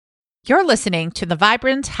You're listening to the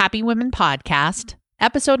Vibrant Happy Women podcast,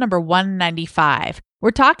 episode number 195. We're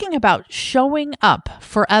talking about showing up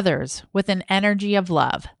for others with an energy of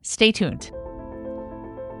love. Stay tuned.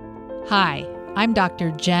 Hi, I'm Dr.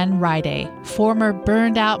 Jen Riday, former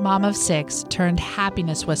burned out mom of 6 turned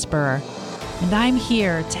happiness whisperer. And I'm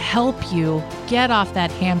here to help you get off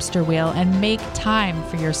that hamster wheel and make time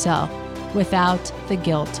for yourself without the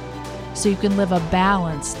guilt, so you can live a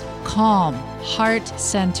balanced, calm,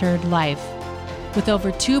 heart-centered life. With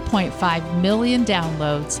over 2.5 million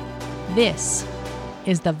downloads, this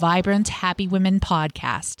is the Vibrant Happy Women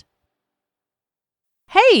podcast.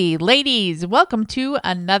 Hey, ladies, welcome to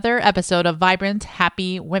another episode of Vibrant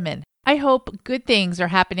Happy Women. I hope good things are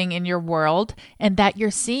happening in your world and that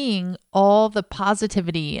you're seeing all the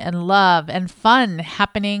positivity and love and fun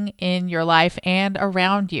happening in your life and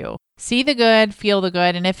around you. See the good, feel the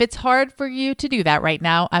good, and if it's hard for you to do that right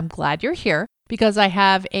now, I'm glad you're here because I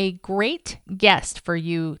have a great guest for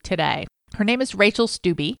you today. Her name is Rachel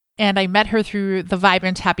Stubbe, and I met her through the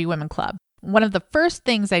Vibrant Happy Women Club. One of the first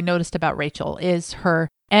things I noticed about Rachel is her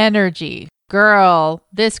energy.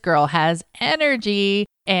 This girl has energy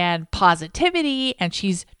and positivity, and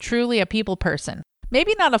she's truly a people person.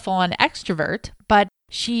 Maybe not a full-on extrovert, but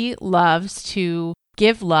she loves to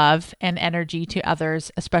give love and energy to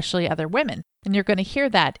others, especially other women. And you're going to hear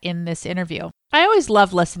that in this interview. I always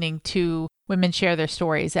love listening to women share their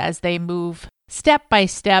stories as they move step by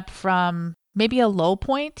step from maybe a low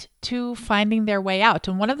point to finding their way out.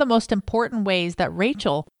 And one of the most important ways that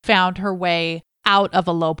Rachel found her way out of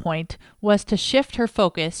a low point was to shift her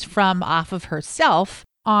focus from off of herself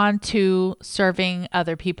onto serving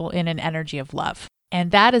other people in an energy of love.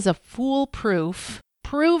 And that is a foolproof,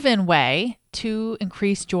 proven way to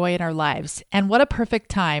increase joy in our lives. And what a perfect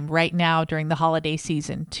time right now during the holiday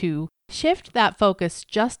season to shift that focus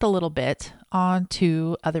just a little bit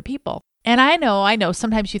onto other people. And I know,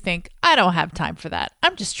 sometimes you think, I don't have time for that.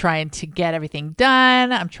 I'm just trying to get everything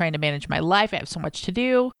done. I'm trying to manage my life. I have so much to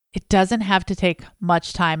do. It doesn't have to take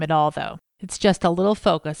much time at all, though. It's just a little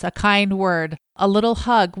focus, a kind word, a little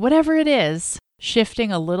hug, whatever it is.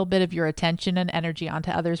 Shifting a little bit of your attention and energy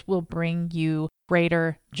onto others will bring you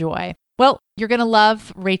greater joy. Well, you're going to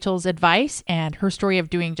love Rachel's advice and her story of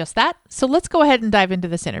doing just that. So let's go ahead and dive into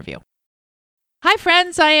this interview. Hi,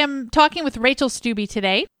 friends. I am talking with Rachel Stubbe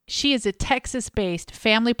today. She is a Texas-based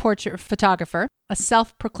family portrait photographer, a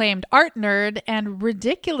self-proclaimed art nerd, and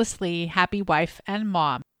ridiculously happy wife and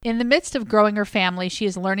mom. In the midst of growing her family, she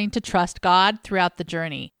is learning to trust God throughout the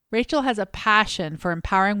journey. Rachel has a passion for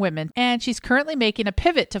empowering women, and she's currently making a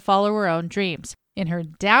pivot to follow her own dreams. In her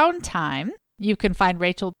downtime, you can find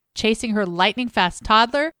Rachel chasing her lightning-fast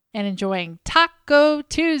toddler and enjoying Taco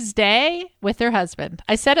Tuesday with her husband.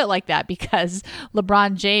 I said it like that because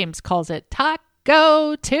LeBron James calls it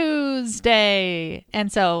Taco Tuesday.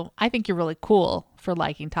 And so I think you're really cool for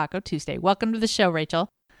liking Taco Tuesday. Welcome to the show, Rachel.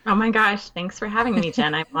 Oh my gosh, thanks for having me,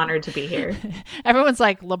 Jen. I'm honored to be here. Everyone's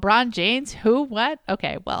like, LeBron James? Who? What?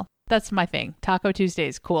 Okay, well, that's my thing. Taco Tuesday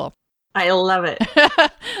is cool. I love it.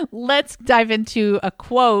 Let's dive into a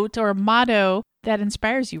quote or a motto that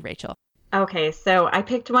inspires you, Rachel. Okay, so I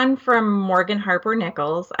picked one from Morgan Harper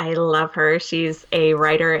Nichols. I love her. She's a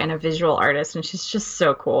writer and a visual artist, and she's just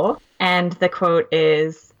so cool. And the quote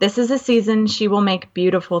is, "This is a season she will make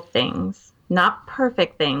beautiful things. Not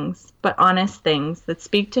perfect things, but honest things that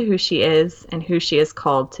speak to who she is and who she is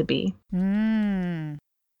called to be."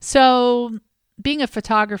 So being a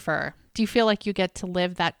photographer, do you feel like you get to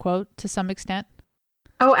live that quote to some extent?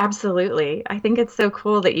 Oh, absolutely. I think it's so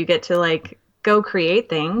cool that you get to go create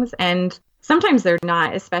things. And sometimes they're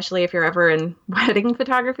not, especially if you're ever in wedding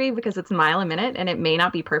photography, because it's a mile a minute and it may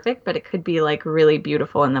not be perfect, but it could be really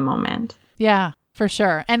beautiful in the moment. Yeah, for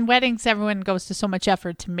sure. And weddings, everyone goes to so much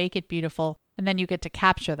effort to make it beautiful. And then you get to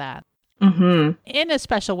capture that in a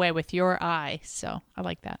special way with your eye. So I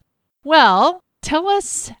like that. Well, tell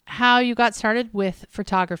us how you got started with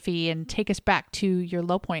photography and take us back to your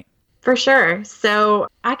low point. For sure. So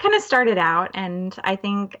I kind of started out, and I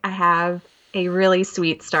think I have a really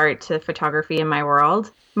sweet start to photography in my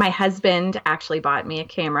world. My husband actually bought me a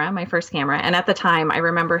camera, my first camera. And at the time, I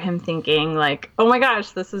remember him thinking oh my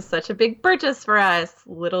gosh, this is such a big purchase for us.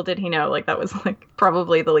 Little did he know, that was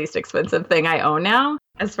probably the least expensive thing I own now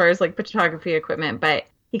as far as photography equipment. But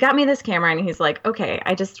he got me this camera and he's like, okay,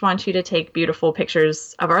 I just want you to take beautiful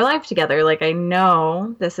pictures of our life together. I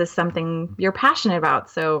know this is something you're passionate about.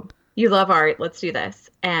 So you love art. Let's do this.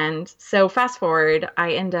 And so fast forward,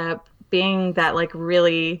 I end up being that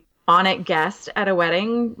really on it guest at a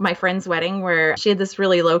wedding, my friend's wedding, where she had this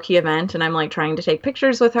really low key event and I'm trying to take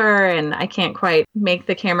pictures with her and I can't quite make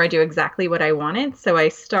the camera do exactly what I wanted. So I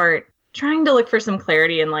start trying to look for some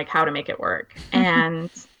clarity in like how to make it work. And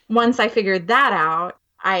once I figured that out,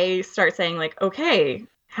 I start saying like, okay,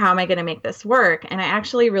 how am I going to make this work? And I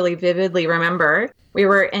actually really vividly remember we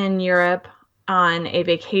were in Europe on a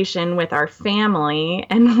vacation with our family.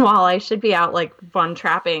 And while I should be out like fun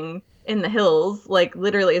trapping in the hills, like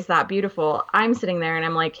literally is that beautiful, I'm sitting there and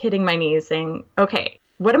I'm like hitting my knees saying, okay,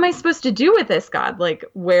 what am I supposed to do with this, God? Like,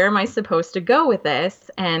 where am I supposed to go with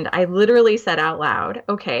this? And I literally said out loud,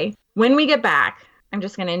 okay, when we get back, I'm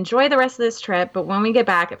just going to enjoy the rest of this trip. But when we get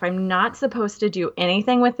back, if I'm not supposed to do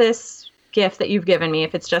anything with this gift that you've given me,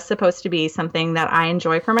 if it's just supposed to be something that I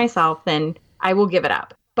enjoy for myself, then I will give it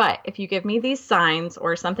up. But if you give me these signs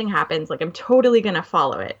or something happens, like I'm totally going to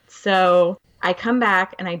follow it. So I come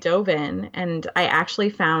back and I dove in and I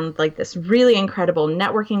actually found like this really incredible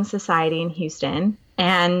networking society in Houston.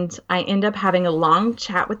 And I end up having a long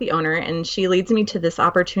chat with the owner, and she leads me to this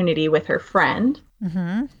opportunity with her friend.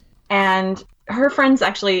 Mm-hmm. And her friend's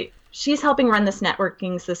actually, she's helping run this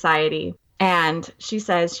networking society. And she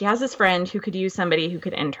says she has this friend who could use somebody who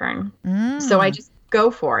could intern. So I just go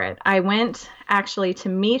for it. I went actually to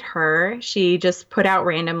meet her. She just put out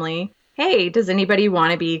randomly, hey, does anybody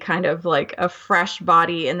want to be kind of like a fresh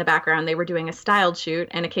body in the background? They were doing a styled shoot,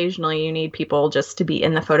 and occasionally you need people just to be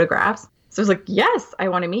in the photographs. So I was like, yes, I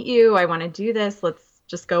want to meet you. I want to do this. Let's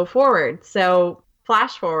just go forward. So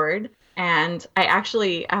flash forward. And I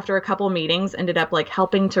actually, after a couple meetings, ended up like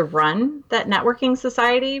helping to run that networking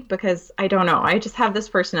society because I don't know. I just have this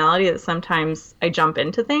personality that sometimes I jump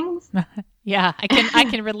into things. Yeah, I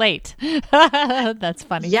can relate. That's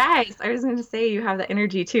funny. Yes, I was going to say you have the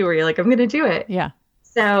energy too, where you're like, I'm going to do it. Yeah.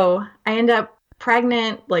 So I end up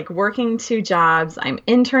pregnant, like working 2 jobs. I'm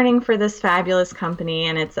interning for this fabulous company,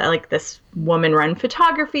 and it's like this woman-run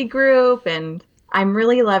photography group, and I'm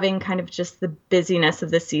really loving kind of just the busyness of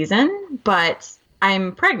the season, but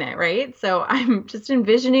I'm pregnant, right? So I'm just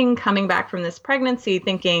envisioning coming back from this pregnancy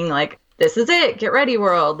thinking like, this is it, get ready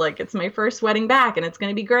world. Like it's my first wedding back and it's going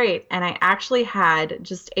to be great. And I actually had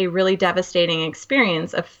just a really devastating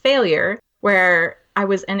experience of failure where I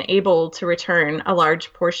was unable to return a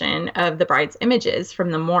large portion of the bride's images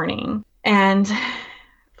from the morning. And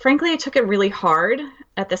frankly, I took it really hard.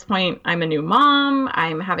 At this point, I'm a new mom.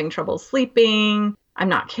 I'm having trouble sleeping. I'm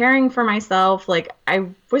not caring for myself. Like I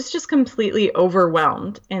was just completely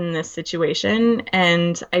overwhelmed in this situation.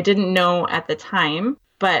 And I didn't know at the time,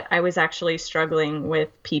 but I was actually struggling with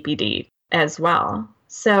PPD as well.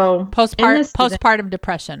 So postpartum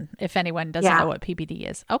depression, if anyone doesn't know what PPD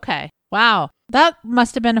is. Okay. Wow. That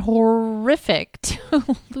must have been horrific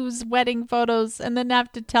to lose wedding photos and then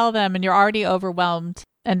have to tell them, and you're already overwhelmed.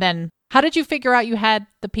 And then how did you figure out you had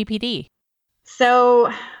the PPD?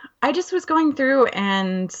 So I just was going through,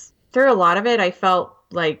 and through a lot of it, I felt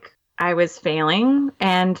like I was failing,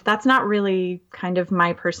 and that's not really kind of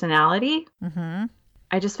my personality. Mm-hmm.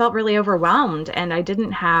 I just felt really overwhelmed, and I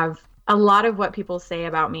didn't have a lot of what people say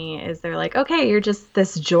about me is they're like, okay, you're just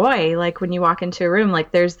this joy. Like when you walk into a room,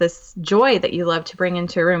 like there's this joy that you love to bring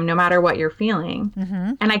into a room, no matter what you're feeling.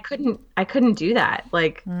 Mm-hmm. And I couldn't do that.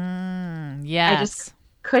 Like, yes. I just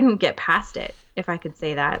couldn't get past it, if I could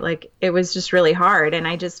say that. Like it was just really hard. And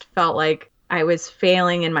I just felt like I was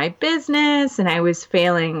failing in my business and I was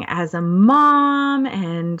failing as a mom,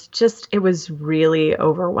 and just, it was really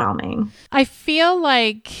overwhelming. I feel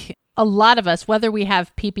like a lot of us, whether we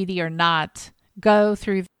have PPD or not, go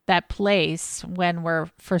through that place when we're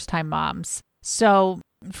first-time moms. So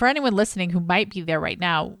for anyone listening who might be there right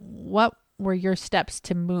now, what were your steps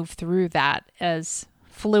to move through that as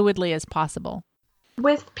fluidly as possible?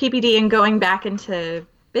 With PPD and going back into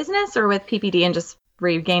business, or with PPD and just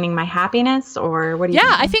regaining my happiness, or what do you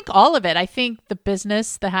think? I think all of it. I think the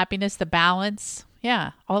business, the happiness, the balance.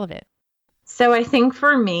 Yeah, all of it. So I think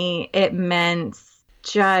for me, it meant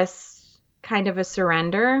just kind of a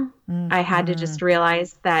surrender. Mm-hmm. I had to just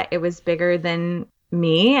realize that it was bigger than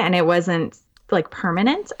me and it wasn't like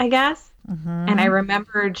permanent, I guess. Mm-hmm. And I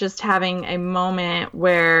remember just having a moment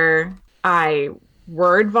where I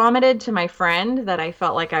word vomited to my friend that I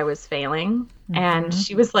felt like I was failing. Mm-hmm. And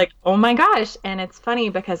she was like, oh my gosh. And it's funny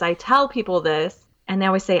because I tell people this and they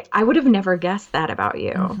always say, I would have never guessed that about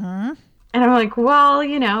you. Mm-hmm. And I'm like, well,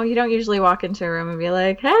 you know, you don't usually walk into a room and be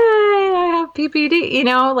like, hey, I have PPD, you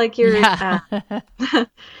know, like you're,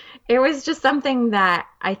 it was just something that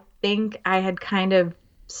I think I had kind of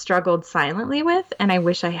struggled silently with, and I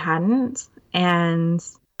wish I hadn't. And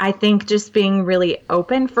I think just being really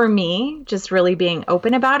open for me, just really being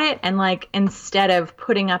open about it. And like, instead of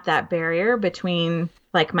putting up that barrier between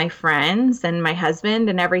like my friends and my husband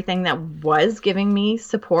and everything that was giving me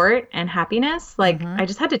support and happiness. Like I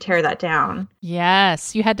just had to tear that down.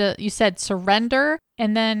 Yes. You said surrender,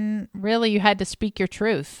 and then really you had to speak your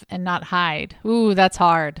truth and not hide. Ooh, that's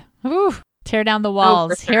hard. Ooh, tear down the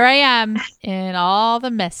walls. For sure. Here I am in all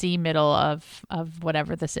the messy middle of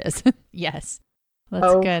whatever this is. Yes.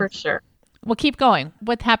 That's good. For sure. Well, keep going.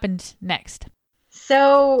 What happened next?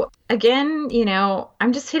 So again,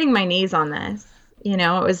 I'm just hitting my knees on this. It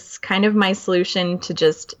was kind of my solution to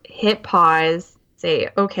just hit pause, say,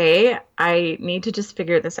 okay, I need to just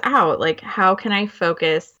figure this out. Like, how can I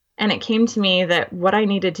focus? And it came to me that what I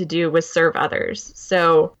needed to do was serve others.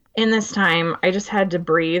 So in this time, I just had to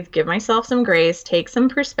breathe, give myself some grace, take some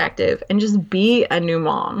perspective, and just be a new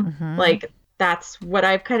mom. Like, that's what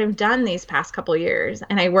I've kind of done these past couple years.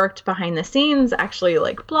 And I worked behind the scenes, actually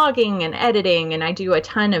like blogging and editing. And I do a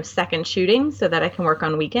ton of second shooting so that I can work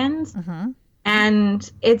on weekends.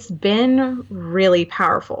 And it's been really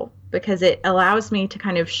powerful because it allows me to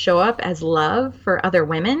kind of show up as love for other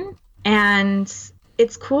women. And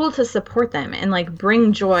it's cool to support them and like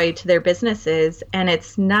bring joy to their businesses. And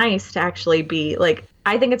it's nice to actually be like,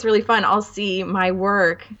 I think it's really fun. I'll see my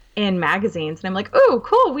work in magazines and I'm like, oh,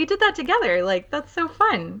 cool. We did that together. Like, that's so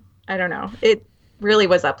fun. I don't know. It really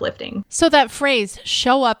was uplifting. So that phrase,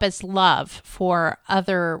 show up as love for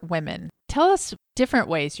other women. Tell us different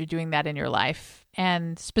ways you're doing that in your life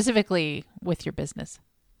and specifically with your business.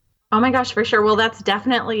 Oh my gosh, for sure. Well, that's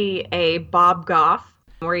definitely a Bob Goff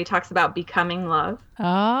where he talks about becoming love.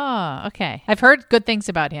 Oh, okay. I've heard good things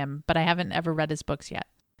about him, but I haven't ever read his books yet.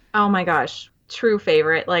 Oh my gosh. True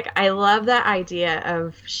favorite. Like, I love that idea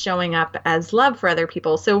of showing up as love for other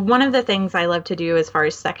people. So one of the things I love to do as far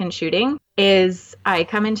as second shooting is I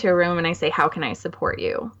come into a room and I say, how can I support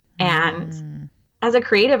you? And as a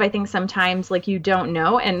creative, I think sometimes like you don't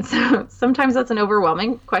know. And so sometimes that's an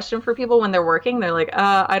overwhelming question for people when they're working. They're like,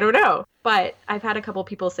 I don't know. But I've had a couple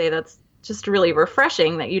people say that's just really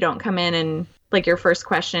refreshing that you don't come in and like your first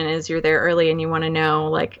question is you're there early and you want to know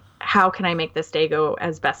like, how can I make this day go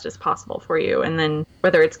as best as possible for you? And then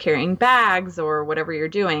whether it's carrying bags or whatever you're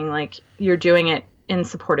doing, like you're doing it in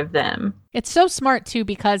support of them. It's so smart too,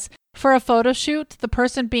 because for a photo shoot, the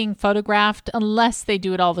person being photographed, unless they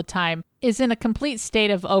do it all the time, is in a complete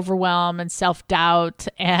state of overwhelm and self-doubt.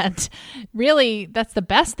 And really, that's the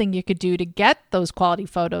best thing you could do to get those quality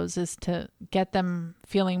photos is to get them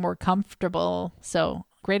feeling more comfortable. So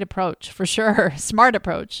great approach for sure. Smart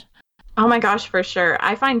approach. Oh my gosh, for sure.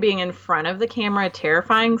 I find being in front of the camera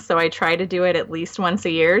terrifying, so I try to do it at least once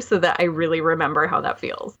a year so that I really remember how that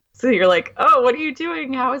feels. So you're like, oh, what are you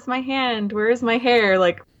doing? How is my hand? Where is my hair?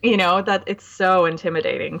 Like, that it's so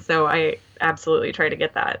intimidating. So I absolutely try to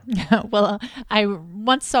get that. Well, I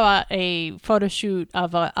once saw a photo shoot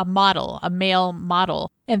of a model, a male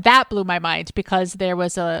model, and that blew my mind because there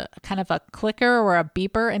was a kind of a clicker or a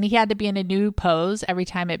beeper, and he had to be in a new pose every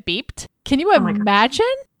time it beeped. Can you imagine?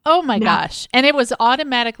 Oh my gosh. And it was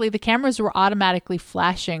the cameras were automatically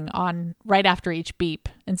flashing on right after each beep.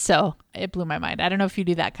 And so it blew my mind. I don't know if you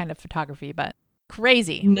do that kind of photography, but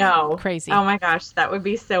crazy. No. Crazy. Oh my gosh. That would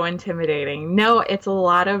be so intimidating. No, it's a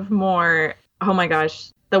lot of more. Oh my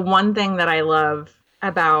gosh. The one thing that I love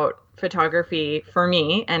about photography for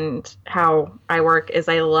me and how I work is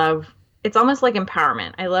it's almost like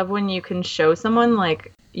empowerment. I love when you can show someone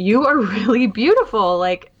like, you are really beautiful,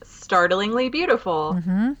 like startlingly beautiful.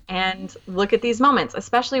 And look at these moments,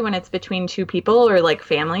 especially when it's between two people or like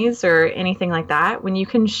families or anything like that. When you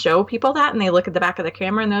can show people that and they look at the back of the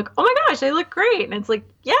camera and they're like, oh my gosh, I look great. And it's like,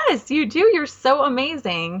 yes, you do. You're so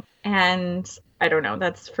amazing. And I don't know.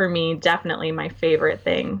 That's for me, definitely my favorite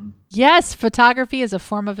thing. Yes. Photography is a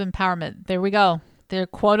form of empowerment. There we go. They're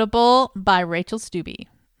quotable by Rachel Stubbe.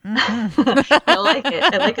 I like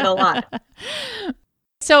it. I like it a lot.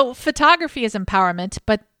 So photography is empowerment,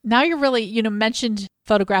 but now you're really, mentioned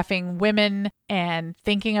photographing women and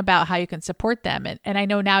thinking about how you can support them. And I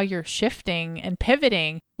know now you're shifting and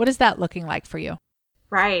pivoting. What is that looking like for you?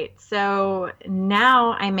 Right. So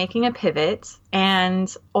now I'm making a pivot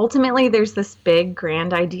and ultimately there's this big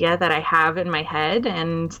grand idea that I have in my head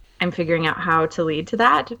and I'm figuring out how to lead to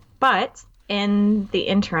that. But in the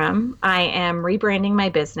interim, I am rebranding my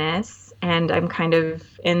business and I'm kind of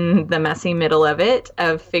in the messy middle of it,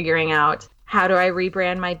 of figuring out how do I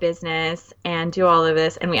rebrand my business and do all of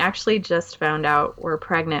this. And we actually just found out we're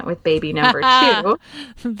pregnant with baby number 2.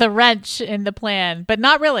 The wrench in the plan, but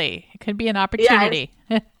not really. It could be an opportunity.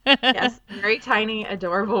 Yes, very tiny,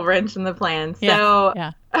 adorable wrench in the plan. So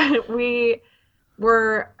we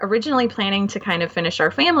we're originally planning to kind of finish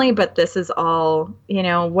our family, but this is all,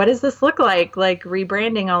 what does this look like? Like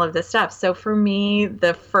rebranding all of this stuff. So for me,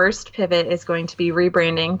 the first pivot is going to be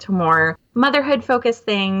rebranding to more motherhood focused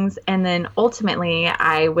things. And then ultimately,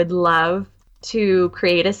 I would love to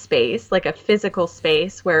create a space, like a physical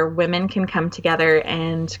space where women can come together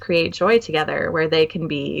and create joy together, where they can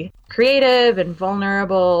be creative and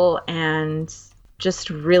vulnerable and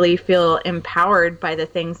just really feel empowered by the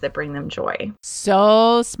things that bring them joy.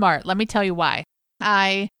 So smart. Let me tell you why.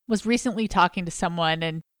 I was recently talking to someone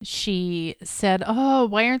and she said, oh,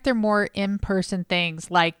 why aren't there more in-person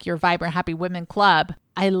things like your Vibrant Happy Women Club?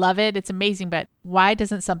 I love it. It's amazing. But why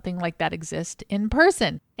doesn't something like that exist in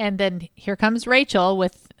person? And then here comes Rachel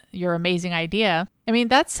with your amazing idea. I mean,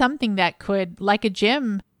 that's something that could, like a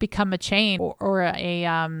gym, become a chain or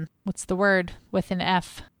a, what's the word with an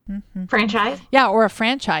F? Mm-hmm. Franchise? Yeah, or a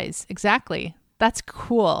franchise. Exactly. That's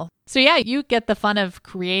cool. So yeah, you get the fun of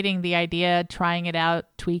creating the idea, trying it out,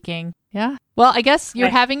 tweaking. Yeah. Well, I guess you're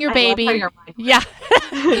having your baby. Yeah.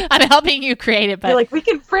 I'm helping you create it. But you're like, we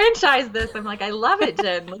can franchise this. I'm like, I love it,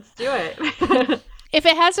 Jen. Let's do it. If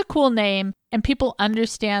it has a cool name and people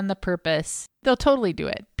understand the purpose, they'll totally do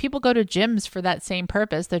it. People go to gyms for that same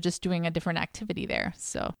purpose. They're just doing a different activity there.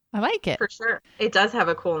 So I like it. For sure. It does have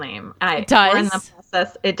a cool name. It does. We're in the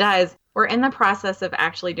process. It does. We're in the process of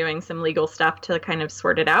actually doing some legal stuff to kind of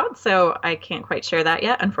sort it out. So I can't quite share that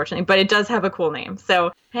yet, unfortunately, but it does have a cool name.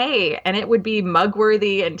 So, hey, and it would be mug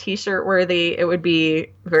worthy and t-shirt worthy. It would be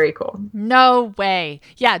very cool. No way.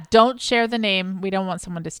 Yeah. Don't share the name. We don't want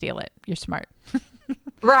someone to steal it. You're smart.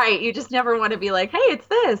 Right. You just never want to be like, hey, it's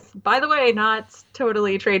this. By the way, not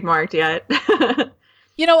totally trademarked yet.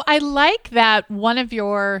 I like that one of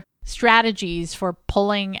your strategies for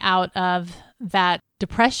pulling out of that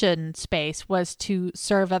depression space was to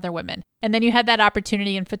serve other women. And then you had that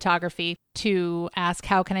opportunity in photography to ask,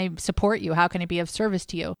 how can I support you? How can I be of service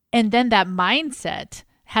to you? And then that mindset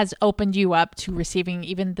has opened you up to receiving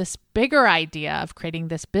even this bigger idea of creating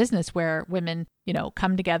this business where women,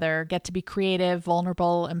 come together, get to be creative,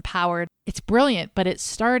 vulnerable, empowered. It's brilliant, but it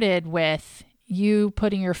started with you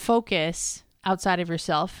putting your focus outside of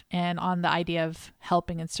yourself and on the idea of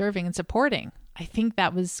helping and serving and supporting. I think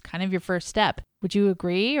that was kind of your first step. Would you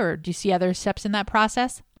agree, or do you see other steps in that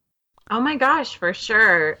process? Oh my gosh, for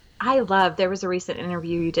sure. There was a recent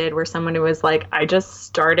interview you did where someone who was like, I just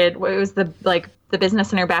started, it was the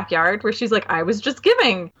business in her backyard where she's like, I was just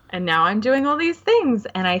giving and now I'm doing all these things.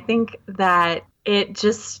 And I think that it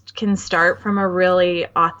just can start from a really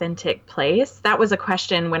authentic place. That was a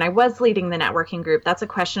question when I was leading the networking group. That's a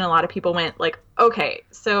question a lot of people went like, okay,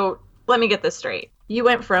 so let me get this straight. You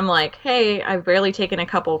went from like, hey, I've barely taken a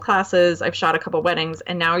couple classes, I've shot a couple weddings,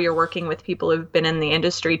 and now you're working with people who've been in the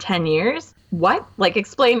industry 10 years. What? Like,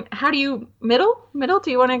 explain, how do you middle?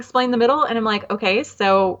 Do you want to explain the middle? And I'm like, okay,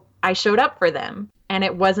 so I showed up for them and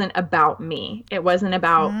it wasn't about me. It wasn't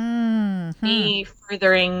about me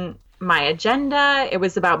furthering my agenda. It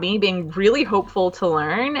was about me being really hopeful to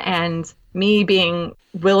learn and me being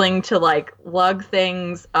willing to like lug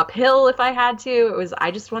things uphill if I had to. It was, I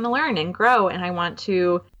just want to learn and grow and I want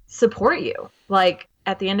to support you. Like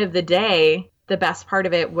at the end of the day, the best part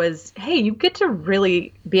of it was, hey, you get to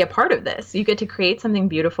really be a part of this. You get to create something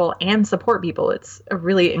beautiful and support people. It's a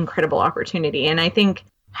really incredible opportunity. And I think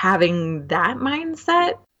having that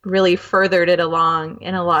mindset really furthered it along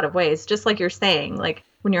in a lot of ways. Just like you're saying, like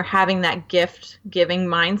when you're having that gift giving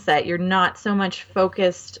mindset, you're not so much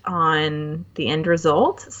focused on the end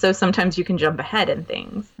result. So sometimes you can jump ahead in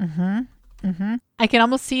things. Mm-hmm. Mm-hmm. I can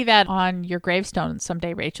almost see that on your gravestone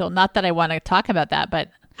someday, Rachel. Not that I want to talk about that, but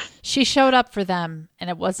she showed up for them and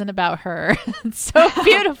it wasn't about her. It's so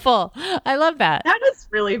beautiful. I love that. That is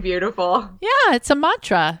really beautiful. Yeah, it's a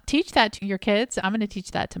mantra. Teach that to your kids. I'm going to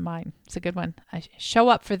teach that to mine. It's a good one. I show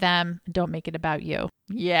up for them. Don't make it about you.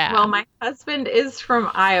 Yeah. Well, my husband is from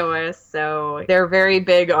Iowa, so they're very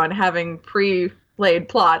big on having pre-laid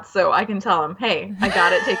plots. So I can tell him, hey, I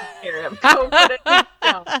got it taken care of. Go put it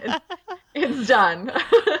down. It's done.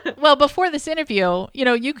 Well, before this interview,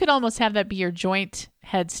 you could almost have that be your joint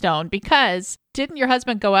headstone, because didn't your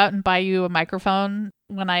husband go out and buy you a microphone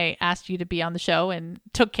when I asked you to be on the show and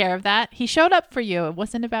took care of that? He showed up for you. It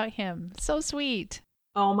wasn't about him. So sweet.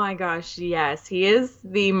 Oh my gosh, yes. He is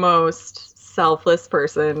the most selfless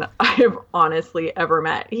person I've honestly ever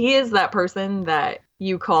met. He is that person that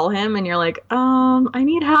you call him and you're like, I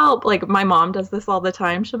need help. Like my mom does this all the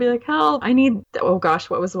time. She'll be like, help, oh gosh,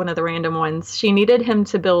 what was one of the random ones? She needed him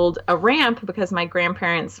to build a ramp because my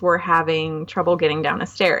grandparents were having trouble getting down a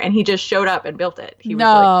stair and he just showed up and built it. He was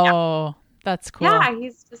like, yeah. That's cool. Yeah,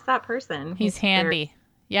 he's just that person. He's handy.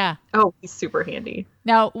 Yeah. Oh, he's super handy.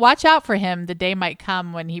 Now, watch out for him. The day might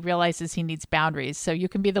come when he realizes he needs boundaries. So you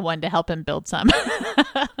can be the one to help him build some.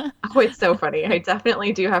 Oh, it's so funny. I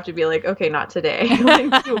definitely do have to be like, okay, not today.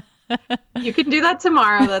 Like, you can do that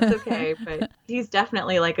tomorrow. That's okay. But he's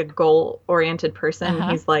definitely like a goal-oriented person.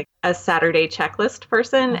 He's like a Saturday checklist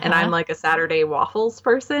person, and I'm like a Saturday waffles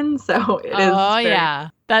person. So it is. Oh, yeah.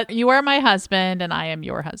 That you are my husband, and I am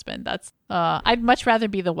your husband. That's. I'd much rather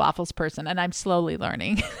be the waffles person, and I'm slowly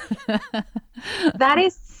learning. That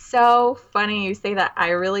is so funny you say that. I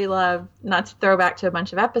really love, not to throw back to a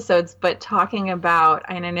bunch of episodes, but talking about,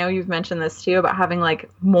 and I know you've mentioned this too, about having like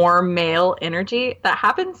more male energy. That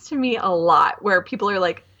happens to me a lot, where people are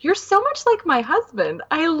like, you're so much like my husband.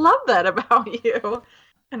 I love that about you.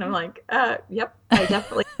 And I'm like, yep, I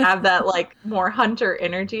definitely have that like more hunter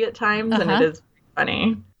energy at times. And it is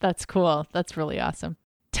funny. That's cool. That's really awesome.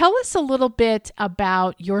 Tell us a little bit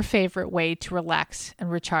about your favorite way to relax and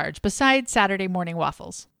recharge besides Saturday morning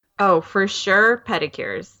waffles. Oh, for sure,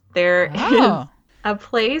 pedicures. There is a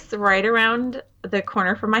place right around the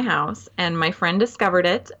corner from my house, and my friend discovered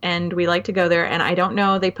it, and we like to go there. And I don't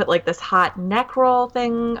know, they put like this hot neck roll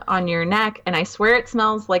thing on your neck, and I swear it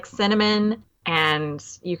smells like cinnamon, and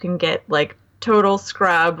you can get like total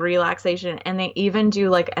scrub relaxation, and they even do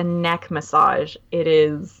like a neck massage. It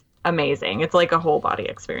is amazing. It's like a whole body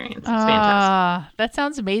experience. It's fantastic. That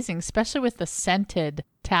sounds amazing, especially with the scented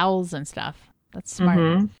towels and stuff. That's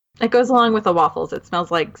smart. It goes along with the waffles. It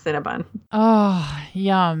smells like Cinnabon. Oh,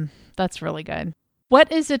 yum. That's really good.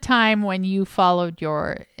 What is a time when you followed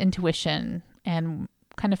your intuition and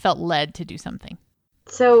kind of felt led to do something?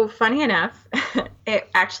 So funny enough, it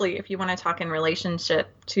actually, if you want to talk in relationship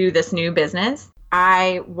to this new business,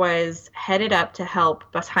 I was headed up to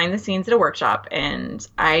help behind the scenes at a workshop, and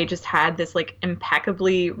I just had this like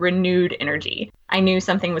impeccably renewed energy. I knew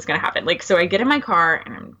something was going to happen. Like, so I get in my car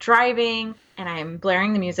and I'm driving and I'm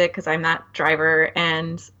blaring the music because I'm that driver,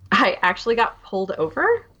 and I actually got pulled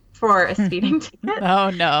over for a speeding ticket. Oh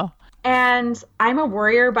no. And I'm a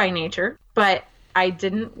worrier by nature, but I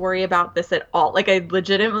didn't worry about this at all. Like, I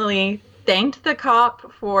legitimately thanked the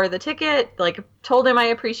cop for the ticket, like told him I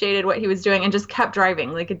appreciated what he was doing, and just kept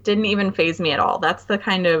driving. Like, it didn't even faze me at all. That's the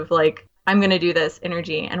kind of like, I'm going to do this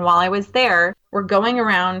energy. And while I was there, we're going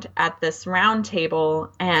around at this round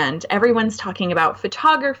table, and everyone's talking about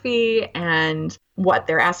photography and what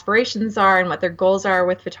their aspirations are and what their goals are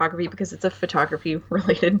with photography, because it's a photography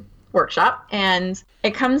related workshop. And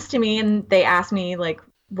it comes to me and they ask me like,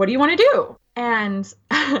 what do you want to do? And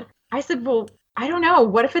I said, well, I don't know.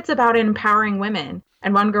 What if it's about empowering women?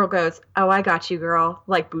 And one girl goes, oh, I got you, girl,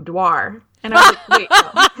 like boudoir. And I was like, wait,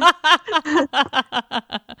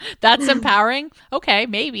 no. That's empowering? Okay,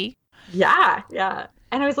 maybe. Yeah.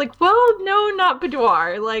 And I was like, well, no, not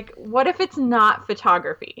boudoir. Like, what if it's not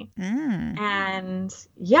photography? And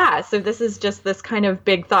yeah, so this is just this kind of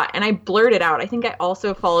big thought. And I blurted out. I think I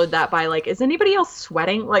also followed that by like, is anybody else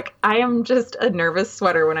sweating? Like, I am just a nervous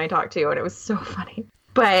sweater when I talk to you. And it was so funny.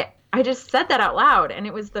 But I just said that out loud. And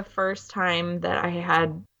it was the first time that I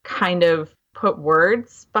had kind of put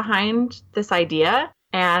words behind this idea,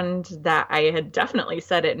 and that I had definitely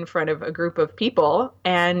said it in front of a group of people.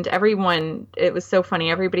 And everyone, it was so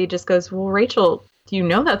funny. Everybody just goes, well, Rachel, you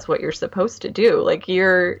know that's what you're supposed to do. Like,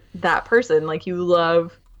 you're that person. Like, you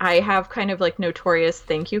love... I have kind of like notorious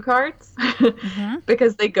thank you cards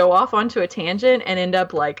because they go off onto a tangent and end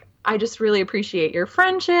up like, I just really appreciate your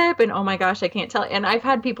friendship, and oh my gosh, I can't tell. And I've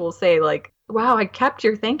had people say like, wow, I kept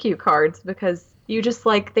your thank you cards because you just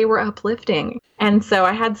like, they were uplifting. And so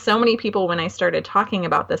I had so many people, when I started talking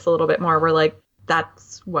about this a little bit more, were like,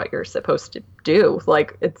 that's what you're supposed to do.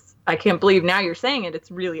 Like, it's, I can't believe now you're saying it. It's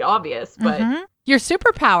really obvious, but your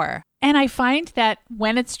superpower. And I find that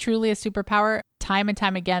when it's truly a superpower, time and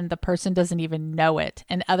time again, the person doesn't even know it.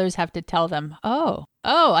 And others have to tell them, oh,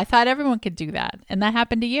 I thought everyone could do that. And that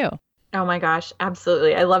happened to you. Oh my gosh,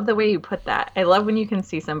 absolutely. I love the way you put that. I love when you can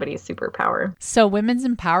see somebody's superpower. So women's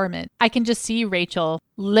empowerment. I can just see Rachel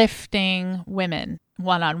lifting women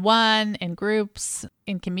one-on-one, in groups,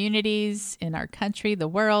 in communities, in our country, the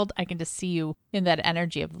world. I can just see you in that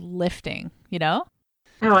energy of lifting, you know?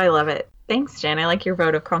 Oh, I love it. Thanks, Jen. I like your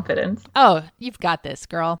vote of confidence. Oh, you've got this,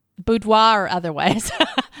 girl. Boudoir or otherwise.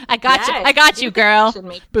 I got you, girl.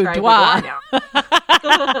 Boudoir.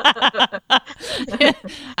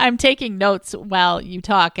 I'm taking notes while you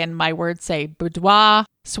talk, and my words say boudoir,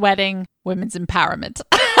 sweating, women's empowerment.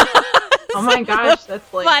 Oh my gosh,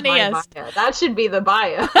 that's like funniest. My bio. That should be the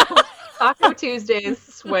bio. Taco Tuesdays,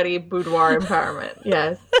 sweaty boudoir empowerment.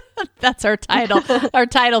 Yes. That's our title. Our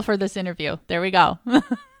title for this interview. There we go.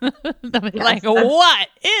 Yes, what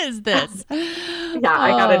is this? Yeah,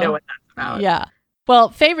 I gotta know what that's about. Yeah. Well,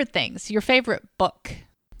 favorite things. Your favorite book.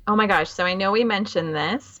 Oh my gosh. So I know we mentioned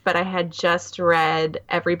this, but I had just read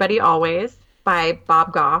Everybody Always by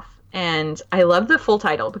Bob Goff. And I love the full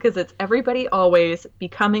title because it's Everybody Always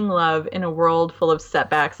Becoming Love in a World Full of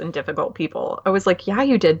Setbacks and Difficult People. I was like, yeah,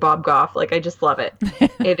 you did, Bob Goff. Like, I just love it.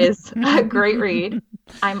 It is a great read.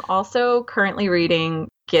 I'm also currently reading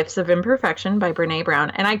Gifts of Imperfection by Brene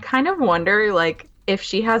Brown. And I kind of wonder, like, if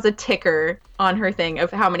she has a ticker on her thing of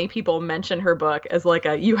how many people mention her book as like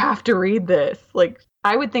you have to read this. Like,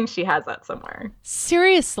 I would think she has that somewhere.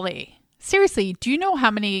 Seriously, do you know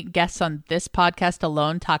how many guests on this podcast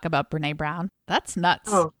alone talk about Brene Brown? That's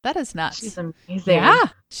nuts. Oh, that is nuts. She's amazing. Yeah,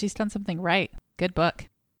 she's done something right. Good book.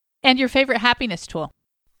 And your favorite happiness tool?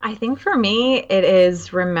 I think for me, it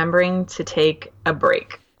is remembering to take a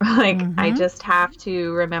break. Like, I just have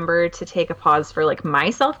to remember to take a pause for like my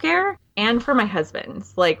self-care and for my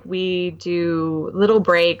husband's. Like, we do little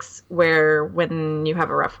breaks where when you have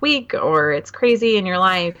a rough week or it's crazy in your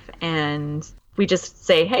life and we just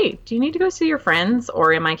say, hey, do you need to go see your friends?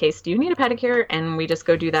 Or in my case, do you need a pedicure? And we just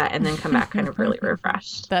go do that and then come back kind of really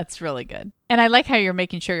refreshed. That's really good. And I like how you're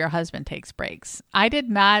making sure your husband takes breaks. I did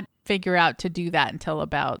not figure out to do that until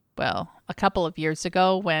about, a couple of years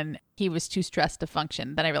ago when he was too stressed to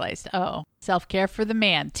function. Then I realized, self-care for the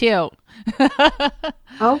man too.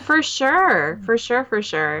 Oh, for sure. For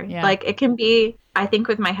sure. Yeah. Like, it can be, I think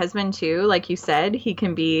with my husband too, like you said, he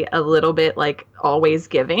can be a little bit like always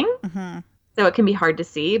giving. Mm-hmm. So it can be hard to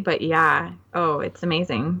see, but yeah. Oh, it's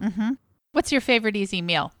amazing. Mm-hmm. What's your favorite easy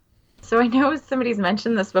meal? So I know somebody's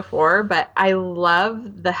mentioned this before, but I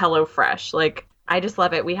love the HelloFresh. Like, I just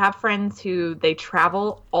love it. We have friends who they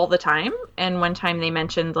travel all the time. And one time they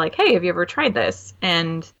mentioned like, hey, have you ever tried this?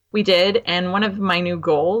 And we did. And one of my new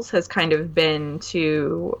goals has kind of been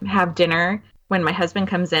to have dinner when my husband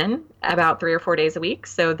comes in about 3 or 4 days a week.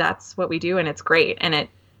 So that's what we do. And it's great. And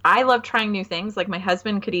I love trying new things. Like, my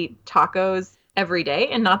husband could eat tacos every day,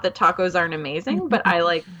 and not that tacos aren't amazing, but I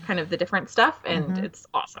like kind of the different stuff, and it's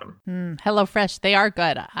awesome. HelloFresh, they are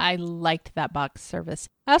good. I liked that box service.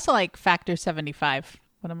 I also like Factor 75,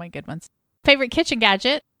 one of my good ones. Favorite kitchen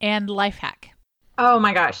gadget and life hack? Oh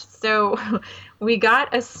my gosh. So we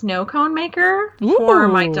got a snow cone maker for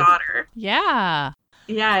my daughter. Yeah.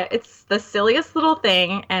 Yeah, it's the silliest little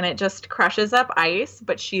thing, and it just crushes up ice,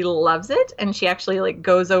 but she loves it, and she actually like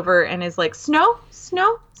goes over and is like, snow.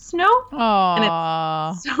 Aww.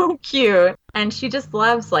 And it's so cute. And she just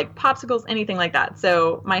loves like popsicles, anything like that.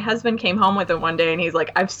 So my husband came home with it one day and he's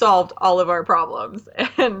like, I've solved all of our problems.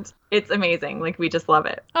 And it's amazing. Like, we just love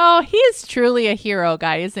it. Oh, he is truly a hero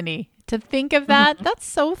guy, isn't he? To think of that, that's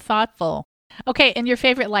so thoughtful. Okay, and your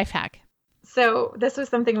favorite life hack? So this was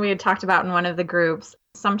something we had talked about in one of the groups.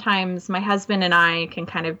 Sometimes my husband and I can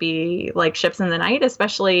kind of be like ships in the night,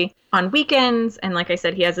 especially on weekends. And like I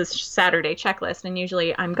said, he has this Saturday checklist, and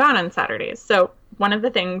usually I'm gone on Saturdays. So one of the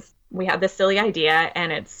things, we had this silly idea,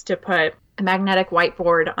 and it's to put a magnetic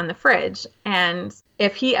whiteboard on the fridge. And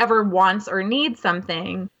if he ever wants or needs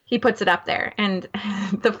something, he puts it up there. And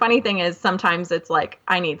the funny thing is, sometimes it's like,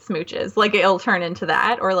 I need smooches. Like, it'll turn into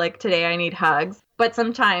that. Or like, today I need hugs. But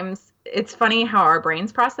sometimes it's funny how our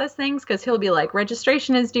brains process things, because he'll be like,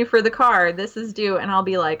 registration is due for the car. This is due. And I'll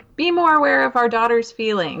be like, be more aware of our daughter's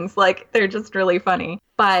feelings. Like, they're just really funny.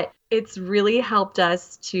 But it's really helped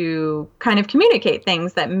us to kind of communicate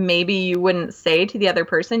things that maybe you wouldn't say to the other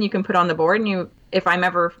person. You can put on the board, and if I'm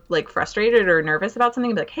ever like frustrated or nervous about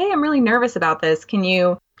something, I'll be like, hey, I'm really nervous about this. Can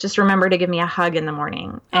you just remember to give me a hug in the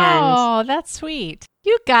morning? Oh, that's sweet.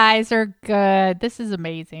 You guys are good. This is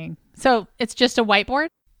amazing. So it's just a whiteboard?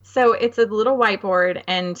 So it's a little whiteboard,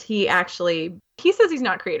 and he says he's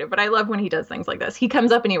not creative, but I love when he does things like this. He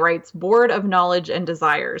comes up and he writes board of knowledge and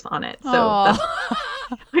desires on it. So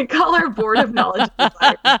we call our board of knowledge and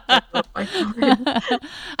desires.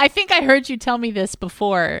 I think I heard you tell me this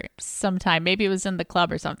before sometime. Maybe it was in the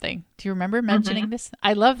club or something. Do you remember mentioning this?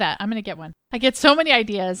 I love that. I'm going to get one. I get so many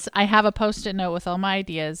ideas. I have a Post-it note with all my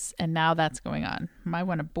ideas, and now that's going on. I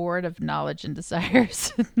want a board of knowledge and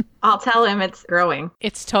desires. I'll tell him it's growing.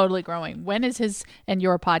 It's totally growing. When is his and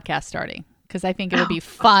your podcast starting? Because I think it would be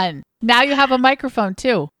fun. Now you have a microphone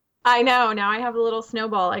too. I know. Now I have a little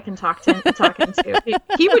snowball I can talk into.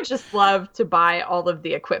 He would just love to buy all of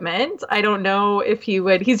the equipment. I don't know if he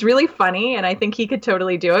would. He's really funny, and I think he could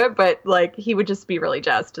totally do it. But like, he would just be really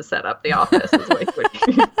jazzed to set up the office. Is what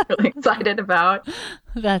he's really excited about.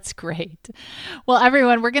 That's great. Well,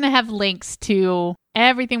 everyone, we're going to have links to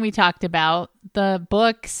everything we talked about, the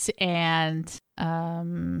books and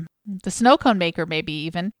the snow cone maker, maybe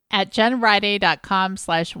even, at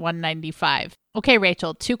jenriday.com/195. Okay,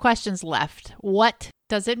 Rachel, 2 questions left. What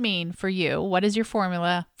does it mean for you? What is your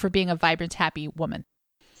formula for being a vibrant, happy woman?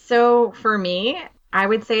 So for me, I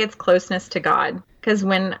would say it's closeness to God. Because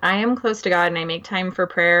when I am close to God and I make time for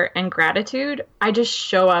prayer and gratitude, I just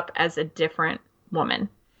show up as a different woman.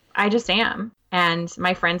 I just am. And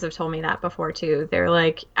my friends have told me that before too. They're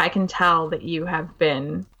like, I can tell that you have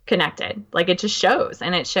been connected. Like it just shows.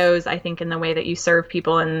 And it shows, I think, in the way that you serve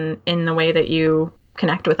people and in the way that you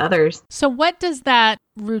connect with others. So what does that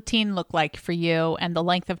routine look like for you and the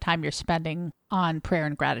length of time you're spending on prayer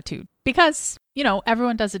and gratitude? Because,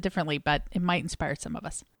 everyone does it differently, but it might inspire some of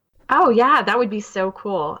us. Oh, yeah, that would be so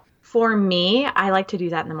cool. For me, I like to do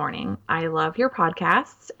that in the morning. I love your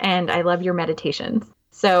podcasts and I love your meditations.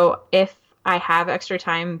 So if I have extra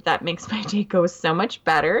time, that makes my day go so much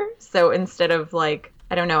better. So instead of I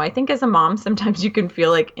don't know, I think as a mom, sometimes you can feel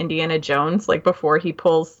like Indiana Jones, before he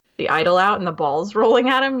pulls the idol out and the ball's rolling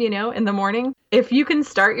at him, in the morning. If you can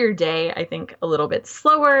start your day, I think a little bit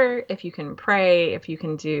slower, if you can pray, if you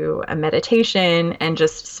can do a meditation and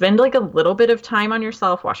just spend a little bit of time on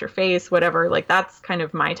yourself, wash your face, whatever, that's kind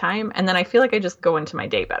of my time. And then I feel like I just go into my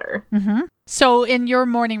day better. Mm-hmm. So in your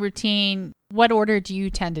morning routine, what order do you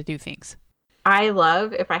tend to do things? I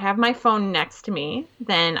love, if I have my phone next to me,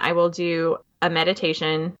 then I will do a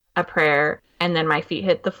meditation, a prayer, and then my feet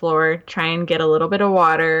hit the floor, try and get a little bit of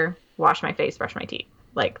water, wash my face, brush my teeth.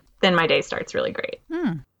 Then my day starts really great.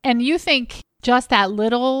 And you think just that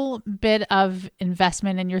little bit of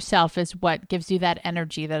investment in yourself is what gives you that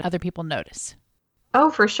energy that other people notice?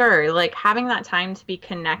 Oh, for sure. Having that time to be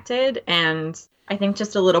connected and I think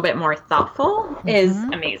just a little bit more thoughtful is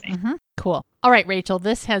amazing. Mm-hmm. Cool. All right, Rachel,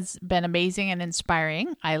 this has been amazing and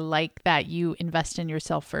inspiring. I like that you invest in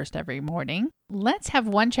yourself first every morning. Let's have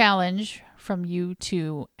one challenge from you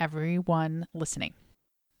to everyone listening.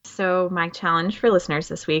 So my challenge for listeners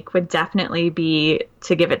this week would definitely be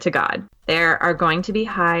to give it to God. There are going to be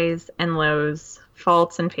highs and lows,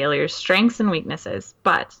 faults and failures, strengths and weaknesses.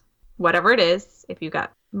 But whatever it is, if you've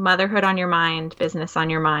got motherhood on your mind, business on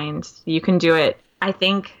your mind, you can do it. I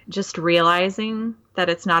think just realizing that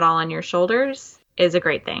it's not all on your shoulders is a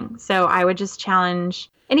great thing. So I would just challenge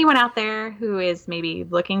anyone out there who is maybe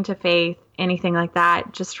looking to faith, anything like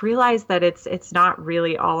that, just realize that it's not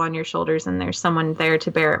really all on your shoulders and there's someone there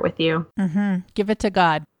to bear it with you. Mm-hmm. Give it to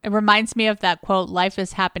God. It reminds me of that quote, life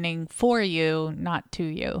is happening for you, not to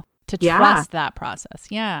you. To trust that process.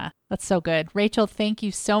 Yeah, that's so good. Rachel, thank you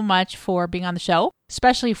so much for being on the show,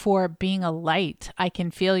 especially for being a light. I can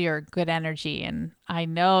feel your good energy and I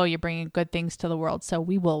know you're bringing good things to the world. So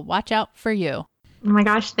we will watch out for you. Oh my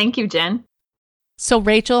gosh. Thank you, Jen. So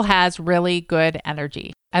Rachel has really good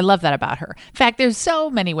energy. I love that about her. In fact, there's so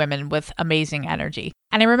many women with amazing energy.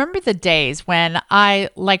 And I remember the days when I,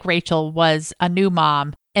 like Rachel, was a new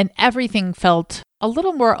mom and everything felt a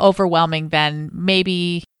little more overwhelming than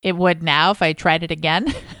maybe it would now if I tried it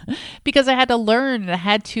again, because I had to learn and I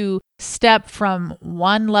had to step from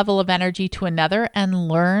one level of energy to another and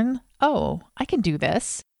learn, oh, I can do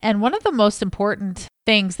this. And one of the most important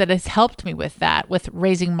things that has helped me with that, with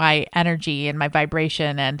raising my energy and my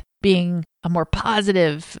vibration and being a more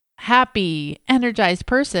positive, happy, energized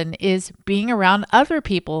person, is being around other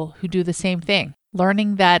people who do the same thing.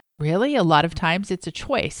 Learning that really a lot of times it's a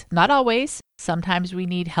choice. Not always. Sometimes we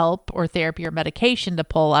need help or therapy or medication to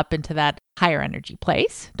pull up into that higher energy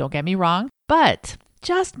place. Don't get me wrong. But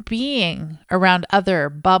just being around other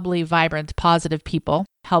bubbly, vibrant, positive people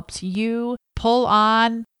helps you put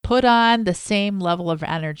on the same level of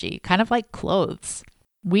energy, kind of like clothes.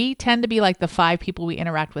 We tend to be like the 5 people we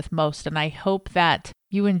interact with most. And I hope that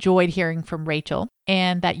you enjoyed hearing from Rachel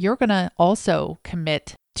and that you're going to also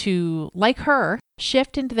commit to, like her,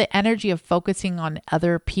 shift into the energy of focusing on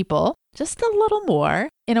other people just a little more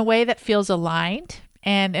in a way that feels aligned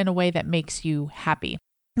and in a way that makes you happy.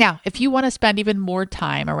 Now, if you want to spend even more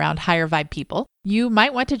time around higher vibe people, you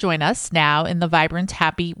might want to join us now in the Vibrant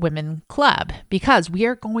Happy Women Club, because we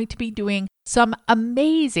are going to be doing some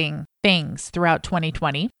amazing things throughout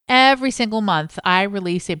 2020. Every single month, I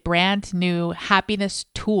release a brand new happiness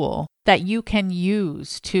tool that you can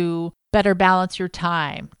use to better balance your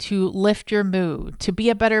time, to lift your mood, to be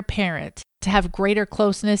a better parent, to have greater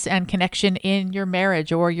closeness and connection in your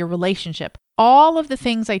marriage or your relationship. All of the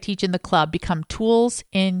things I teach in the club become tools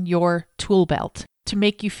in your tool belt to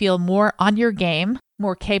make you feel more on your game,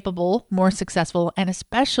 more capable, more successful, and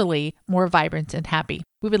especially more vibrant and happy.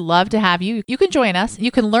 We would love to have you. You can join us.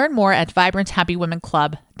 You can learn more at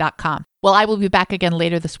vibranthappywomenclub.com. Well, I will be back again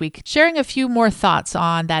later this week, sharing a few more thoughts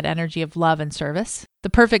on that energy of love and service,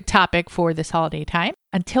 the perfect topic for this holiday time.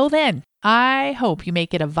 Until then, I hope you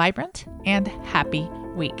make it a vibrant and happy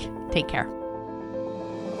week. Take care.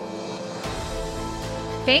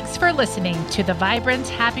 Thanks for listening to the Vibrant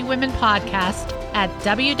Happy Women podcast at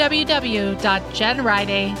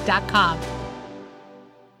www.jenriday.com.